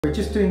We're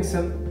just doing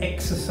some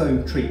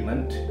exosome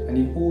treatment, and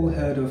you've all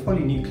heard of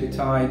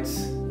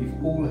polynucleotides,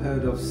 you've all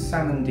heard of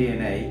salmon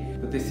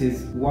DNA, but this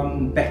is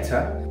one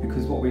better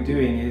because what we're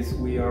doing is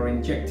we are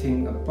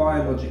injecting a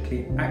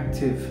biologically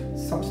active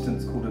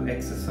substance called an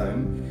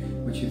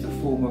exosome, which is a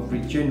form of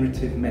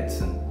regenerative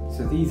medicine.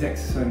 So these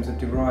exosomes are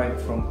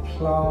derived from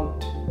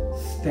plant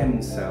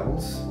stem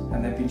cells,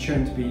 and they've been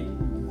shown to be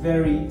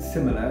very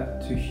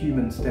similar to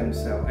human stem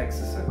cell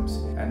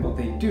exosomes. And what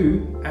they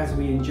do as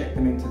we inject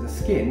them into the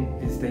skin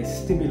is they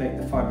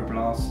stimulate the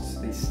fibroblasts,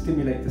 they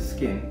stimulate the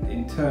skin.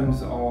 In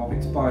terms of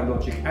its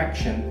biologic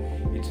action,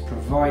 it's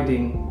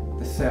providing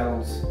the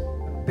cells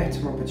a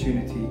better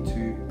opportunity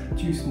to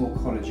produce more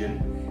collagen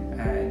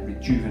and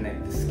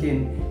rejuvenate the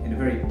skin in a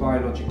very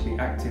biologically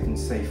active and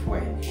safe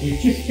way. We've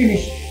just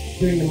finished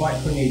doing the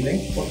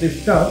microneedling. What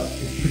this does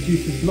is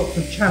produces lots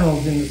of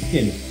channels in the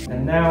skin.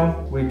 And now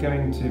we're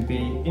going to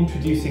be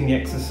introducing the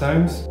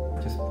exosomes,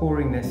 just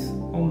pouring this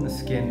on the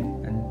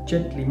skin and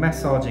gently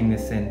massaging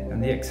this in,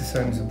 and the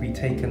exosomes will be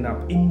taken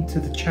up into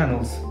the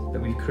channels that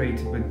we've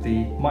created with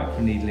the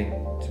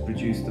microneedling to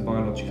produce the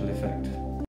biological effect.